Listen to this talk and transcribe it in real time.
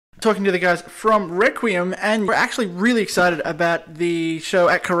Talking to the guys from Requiem, and we're actually really excited about the show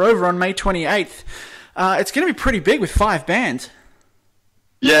at Corova on May 28th. It's going to be pretty big with 5 bands.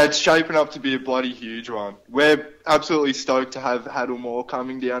 Yeah, it's shaping up to be a bloody huge one. We're absolutely stoked to have Haddlemore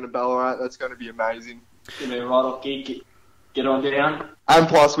coming down to Ballarat. That's going to be amazing. It's going to be a right-off gig. Get on down. And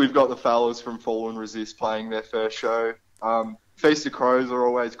plus, we've got the fellas from Fall and Resist playing their first show. Feast of Crows are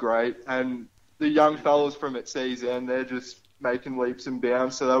always great. And the young fellas from At Sea's End, they're just making leaps and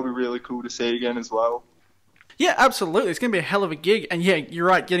bounds, so that'll be really cool to see again as well. Yeah, absolutely. It's going to be a hell of a gig. And yeah, you're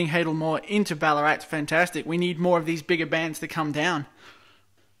right, getting Haddlemore into Ballarat's fantastic. We need more of these bigger bands to come down.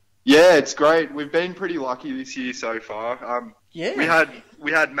 Yeah, it's great. We've been pretty lucky this year so far. Yeah.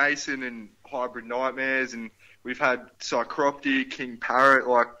 We had Mason and Hybrid Nightmares, and we've had Psychroptic, King Parrot.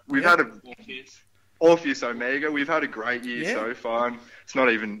 Like we've had Orpheus Omega. We've had a great year so far, and it's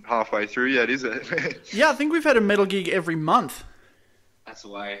not even halfway through yet, is it? Yeah, I think we've had a metal gig every month. That's the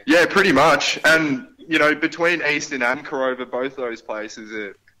way. Yeah, pretty much. And you know, between Eastern and Corova, both those places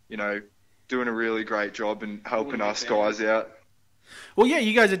are, you know, doing a really great job and helping us guys out. Well, yeah,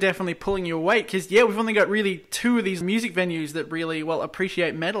 you guys are definitely pulling your weight because, yeah, we've only got really 2 of these music venues that really, well,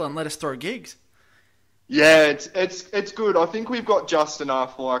 appreciate metal and let us throw gigs. Yeah, it's good. I think we've got just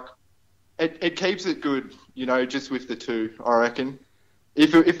enough. Like, it keeps it good, you know, just with the 2, I reckon.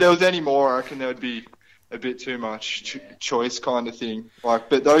 If there was any more, I reckon there would be a bit too much choice kind of thing. Like,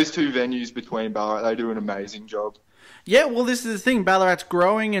 but those 2 venues between Ballarat, they do an amazing job. Yeah, well, this is the thing. Ballarat's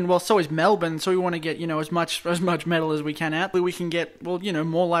growing, and well, so is Melbourne. So we want to get, you know, as much metal as we can out. We can get, well, you know,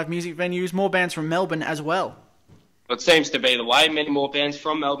 more live music venues, more bands from Melbourne as well. Well, it seems to be the way. Many more bands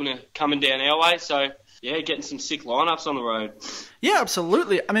from Melbourne are coming down our way. So yeah, getting some sick lineups on the road. Yeah,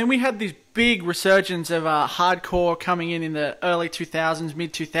 absolutely. I mean, we had this big resurgence of hardcore coming in the early 2000s,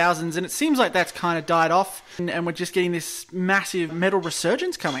 mid 2000s, and it seems like that's kind of died off, and we're just getting this massive metal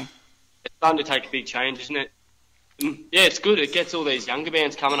resurgence coming. It's starting to take a big change, isn't it? Yeah, it's good. It gets all these younger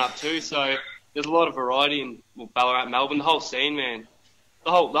bands coming up too. So there's a lot of variety in Ballarat, Melbourne, the whole scene, man. The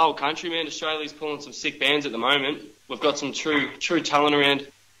whole country, man. Australia's pulling some sick bands at the moment. We've got some true talent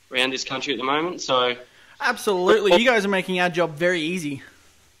around this country at the moment. So absolutely, you guys are making our job very easy.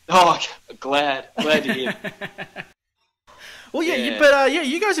 Oh, glad to hear. Well, yeah.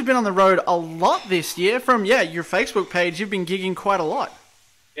 You guys have been on the road a lot this year. From your Facebook page, you've been gigging quite a lot.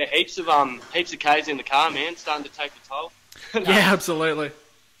 Yeah, heaps of Ks in the car, man. Starting to take the toll. Yeah, absolutely.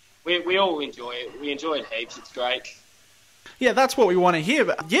 We all enjoy it. We enjoy it heaps. It's great. Yeah, that's what we want to hear.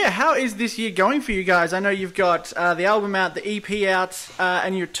 But yeah, how is this year going for you guys? I know you've got the album out, the EP out,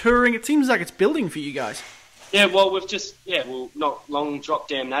 and you're touring. It seems like it's building for you guys. Yeah, well, not long dropped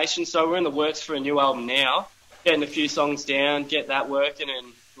Damnation, so we're in the works for a new album now. Getting a few songs down, get that working, and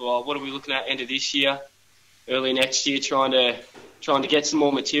well, what are we looking at end of this year, early next year, trying to get some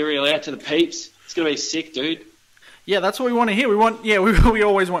more material out to the peeps. It's going to be sick, dude. Yeah, that's what we want to hear. We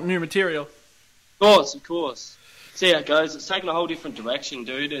always want new material. Of course. See how it goes. It's taking a whole different direction,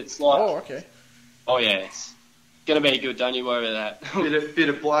 dude. It's like... Oh, okay. Oh, yeah. It's going to be good. Don't you worry about that. bit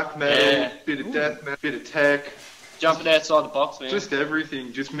of black metal, bit of death metal, bit of tech. Jumping outside the box, man. Just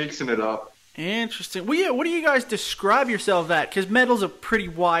everything. Just mixing it up. Interesting. Well, yeah, what do you guys describe yourself at? Because metal's a pretty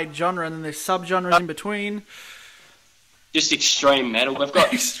wide genre, and then there's sub-genres in between. Just extreme metal. We've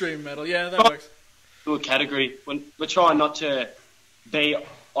got extreme metal. Yeah, that works. A category. We're trying not to be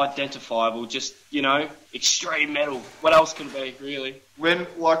identifiable. Just, you know, extreme metal. What else can it be, really? When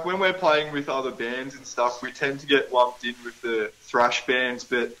we're playing with other bands and stuff, we tend to get lumped in with the thrash bands.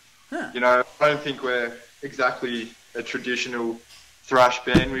 But you know, I don't think we're exactly a traditional thrash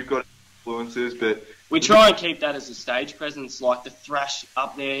band. We've got influences, but we try and keep that as a stage presence, like the thrash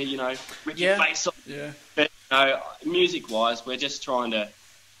up there, you know, with your face on. Yeah. But you know, music-wise, we're just trying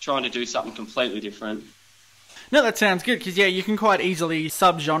to do something completely different. No, that sounds good because you can quite easily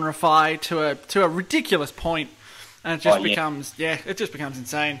sub-genreify to a ridiculous point, and it just becomes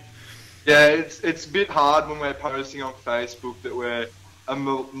insane. Yeah, it's a bit hard when we're posting on Facebook that we're a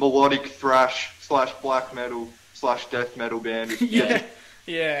melodic thrash / black metal / death metal band.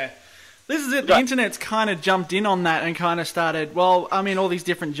 Yeah. This is it. The internet's kind of jumped in on that and kind of started, well, I mean, all these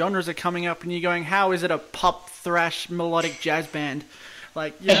different genres are coming up and you're going, how is it a pop, thrash, melodic jazz band?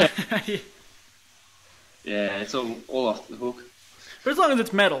 Like, yeah. Yeah, it's all off the hook. But as long as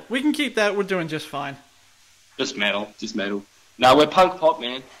it's metal, we can keep that. We're doing just fine. Just metal. No, we're punk pop,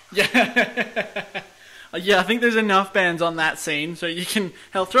 man. Yeah. Yeah, I think there's enough bands on that scene, so you can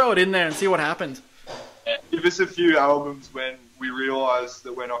throw it in there and see what happens. Yeah. Give us a few albums when we realise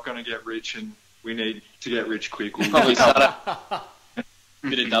that we're not going to get rich and we need to get rich quick. We'll probably start a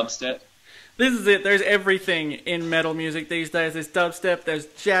bit of dubstep. This is it. There's everything in metal music these days. There's dubstep, there's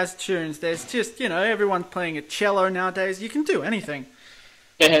jazz tunes, there's just, everyone's playing a cello nowadays. You can do anything.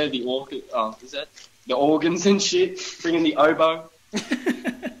 Yeah, the organ. Oh, is that the organs and shit? Bringing the oboe.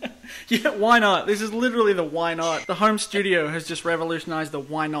 Yeah, why not? This is literally the why not. The home studio has just revolutionized the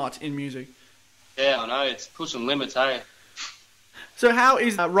why not in music. Yeah, I know. It's pushing limits, hey? So how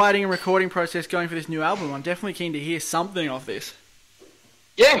is the writing and recording process going for this new album? I'm definitely keen to hear something off this.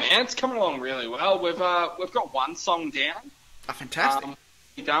 Yeah, man, it's coming along really well. We've got one song down. Oh, fantastic.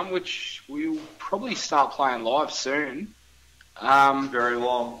 Done, which we'll probably start playing live soon. Very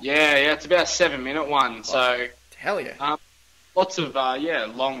long. Yeah, it's about a 7-minute one. So Hell yeah. lots of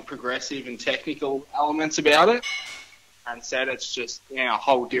long progressive and technical elements about it. And said it's just a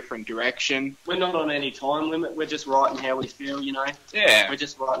whole different direction. We're not on any time limit. We're just writing how we feel, Yeah. We're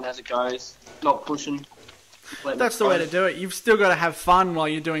just writing as it goes, not pushing. That's the way to do it. You've still got to have fun while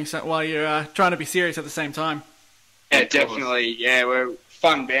you're doing while you're trying to be serious at the same time. Yeah, definitely. Yeah, we're a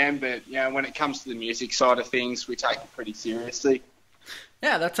fun band, but when it comes to the music side of things, we take it pretty seriously.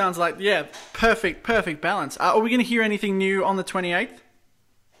 Yeah, that sounds like perfect balance. Are we going to hear anything new on the 28th?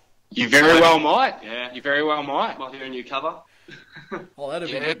 You very well might. Yeah. You very well might. Might hear a new cover. Well,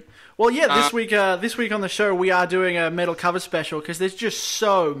 that'd be good. Well, this week on the show we are doing a metal cover special because there's just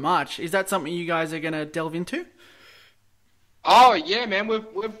so much. Is that something you guys are going to delve into? Oh yeah, man.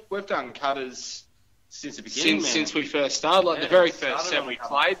 We've done covers Since the beginning, since we first started. The very first set we cover.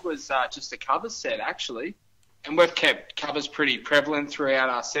 played was just a cover set actually, and we've kept covers pretty prevalent throughout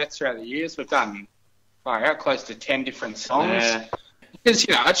our sets throughout the years. We've done close to 10 different songs. Yeah. Because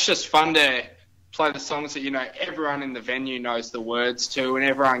it's just fun to play the songs that everyone in the venue knows the words to, and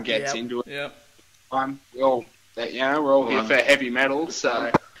everyone gets into it. Yep. We're all here for heavy metal,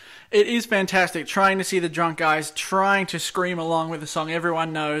 so It is fantastic trying to see the drunk guys trying to scream along with the song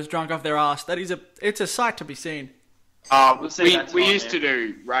everyone knows, drunk off their ass. It's a sight to be seen. we used to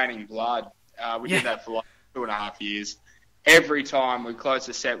do Raining Blood. We did that for 2.5 years. Every time we close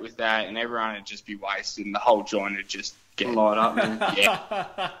the set with that, and everyone would just be wasted, and the whole joint would just get Light up, man.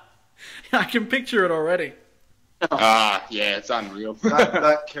 Yeah. I can picture it already. Yeah, it's unreal.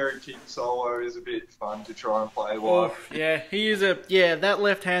 that Kerry King solo is a bit fun to try and play live. Yeah, he is that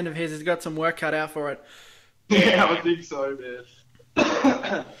left hand of his has got some work cut out for it. Yeah, I think so,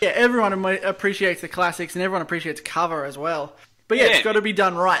 man. Yeah, everyone appreciates the classics and everyone appreciates cover as well. But it's got to be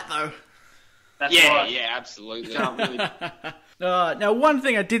done right though. That's Yeah, right. yeah, absolutely. Can't really... Now, one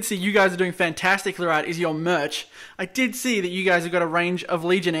thing I did see you guys are doing fantastically right is your merch. I did see that you guys have got a range of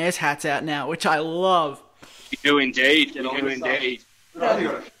Legionnaires hats out now, which I love. We do indeed. We do indeed.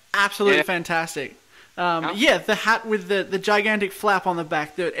 Absolutely fantastic. The hat with the gigantic flap on the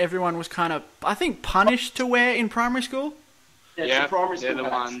back that everyone was kind of, I think, punished to wear in primary school. Yeah, the primary they're school the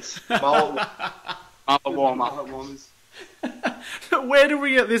hats. ones. Mullet warmer. Where did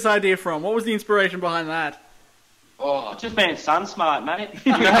we get this idea from? What was the inspiration behind that? Oh, Just being sun smart, mate.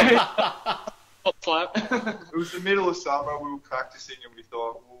 hot flap. It was the middle of summer, we were practicing and we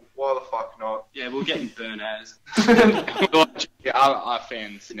thought, well, why the fuck not? Yeah, we're getting burnt as. Our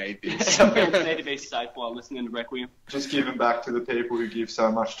fans need this. We need to be safe while listening to Requiem. Just giving back to the people who give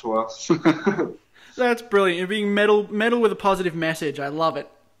so much to us. That's brilliant. You're being metal with a positive message. I love it.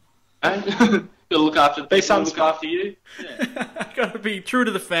 Gotta look after the people sun who look after you. Yeah. Got to be true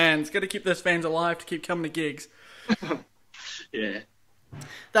to the fans. Got to keep those fans alive to keep coming to gigs. Yeah.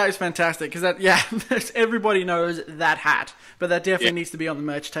 That is fantastic because everybody knows that hat, but that definitely needs to be on the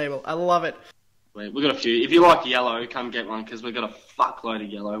merch table. I love it. We've got a few. If you like yellow, come get one because we've got a fuckload of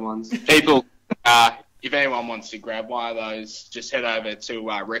yellow ones. People, if anyone wants to grab one of those, just head over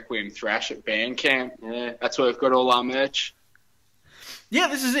to Requiem Thrash at Bandcamp. Yeah. That's where we've got all our merch. Yeah,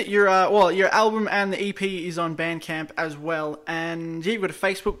 this is it. Your album and the EP is on Bandcamp as well, and you've got a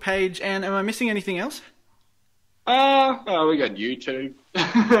Facebook page. And am I missing anything else? We got YouTube.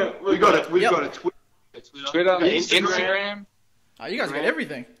 We've got a Twitter. Twitter, Instagram. Instagram. Oh, you guys got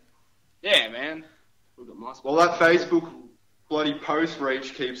everything. Yeah, man. We've got MySpace. Well, that Facebook bloody post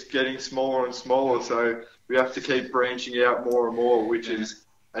reach keeps getting smaller and smaller, so we have to keep branching out more and more, which is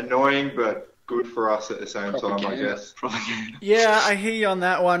annoying, but good for us at the same time, I guess. Yeah, I hear you on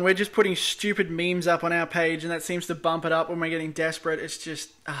that one. We're just putting stupid memes up on our page, and that seems to bump it up when we're getting desperate. It's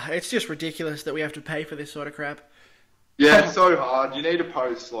just ridiculous that we have to pay for this sort of crap. Yeah, it's so hard. You need to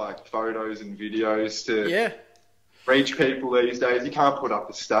post like photos and videos to reach people these days. You can't put up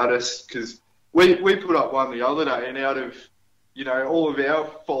a status because we put up one the other day, and out of all of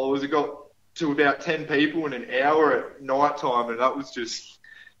our followers, it got to about 10 people in an hour at night time, and that was just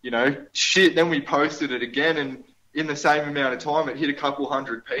shit. Then we posted it again, and in the same amount of time, it hit a couple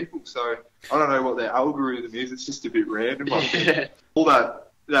hundred people. So I don't know what their algorithm is. It's just a bit random. Yeah. All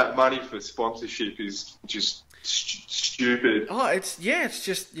that money for sponsorship is just stupid. Oh, it's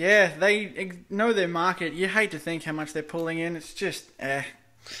just they know their market. You hate to think how much they're pulling in. It's just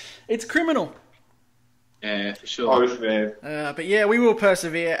it's criminal. Yeah, for sure. Both, man. But yeah, we will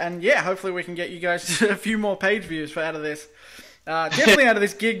persevere, and yeah, hopefully we can get you guys a few more page views out of this. Definitely out of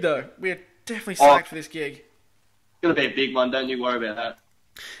this gig though. We're definitely psyched for this gig. It's gonna be a big one. Don't you worry about that.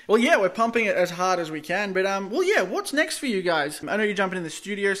 Well, yeah, we're pumping it as hard as we can, but well, yeah, what's next for you guys? I know you're jumping in the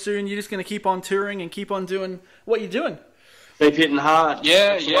studio soon. You're just going to keep on touring and keep on doing what you're doing. Keep hitting hard.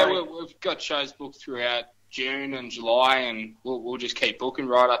 Yeah. We've got shows booked throughout June and July, and we'll just keep booking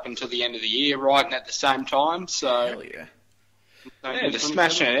right up until the end of the year, writing at the same time. So Hell yeah. just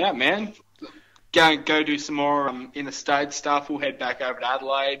smashing it out, man. Go do some more interstate stuff. We'll head back over to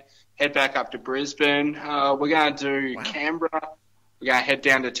Adelaide, head back up to Brisbane. We're going to do Canberra. We're going to head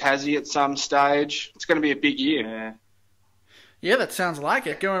down to Tassie at some stage. It's going to be a big year. Yeah, that sounds like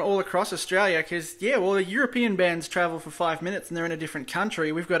it. Going all across Australia, because, yeah, well, the European bands travel for 5 minutes and they're in a different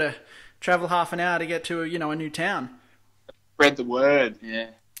country. We've got to travel half an hour to get to, a new town. Spread the word. Yeah.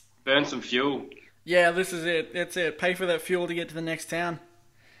 Burn some fuel. Yeah, this is it. That's it. Pay for that fuel to get to the next town.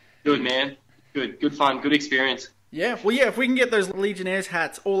 Good, man. Good fun. Good experience. Yeah, well, yeah, if we can get those Legionnaires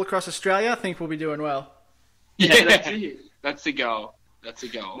hats all across Australia, I think we'll be doing well. Yeah, that's it. That's the goal.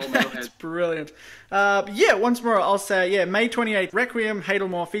 That's brilliant. Yeah, once more, I'll say, yeah, May 28th, Requiem,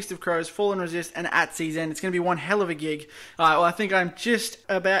 Hadelmore, Feast of Crows, Fall and Resist, and At Sea's End. It's going to be one hell of a gig. Well, I think I'm just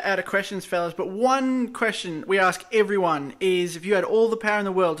about out of questions, fellas, but one question we ask everyone is, if you had all the power in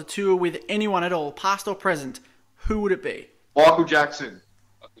the world to tour with anyone at all, past or present, who would it be? Michael Jackson.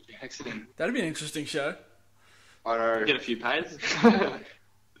 That'd be an interesting show. I know. Get a few pays.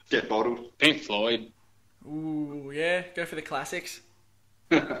 Get bottled. Pink Floyd. Ooh, yeah, go for the classics.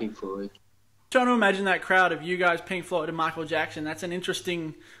 Pink Floyd. Trying to imagine that crowd of you guys, Pink Floyd and Michael Jackson. That's an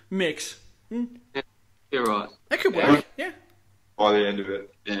interesting mix. Yeah, you're right. That could work, yeah. By the end of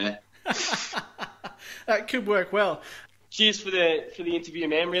it. Yeah. That could work well. Cheers for the interview,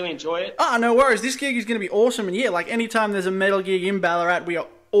 man. Really enjoy it. Ah, no worries. This gig is going to be awesome. And yeah, like anytime there's a metal gig in Ballarat, we are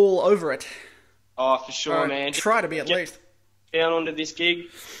all over it. Oh, for sure, man. Try to be at least. Down onto this gig.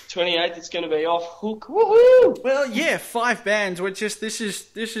 28th, it's going to be off hook. Woohoo! Well, yeah, 5 bands. This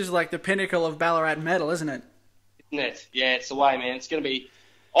is like the pinnacle of Ballarat metal, isn't it? Isn't it? Yeah, it's the way, man. It's going to be...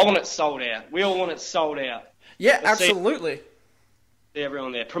 I want it sold out. We all want it sold out. Yeah, absolutely. See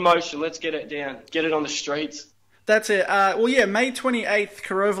everyone there. Promotion. Let's get it down. Get it on the streets. That's it. Well, yeah, May 28th,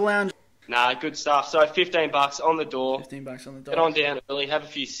 Corova Lounge. Nah, good stuff. So $15 on the door. $15 on the door. Get on down early, have a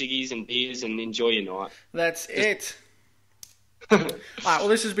few ciggies and beers, and enjoy your night. That's it. Alright, well,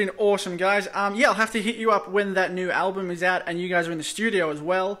 this has been awesome, guys. Yeah, I'll have to hit you up when that new album is out, and you guys are in the studio as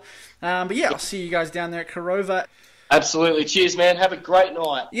well. But yeah, I'll see you guys down there at Corova. Absolutely. Cheers, man. Have a great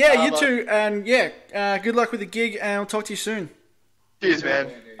night. Yeah, you too. And yeah, good luck with the gig, and I'll talk to you soon. Cheers,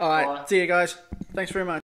 man. Alright, see you guys. Thanks very much.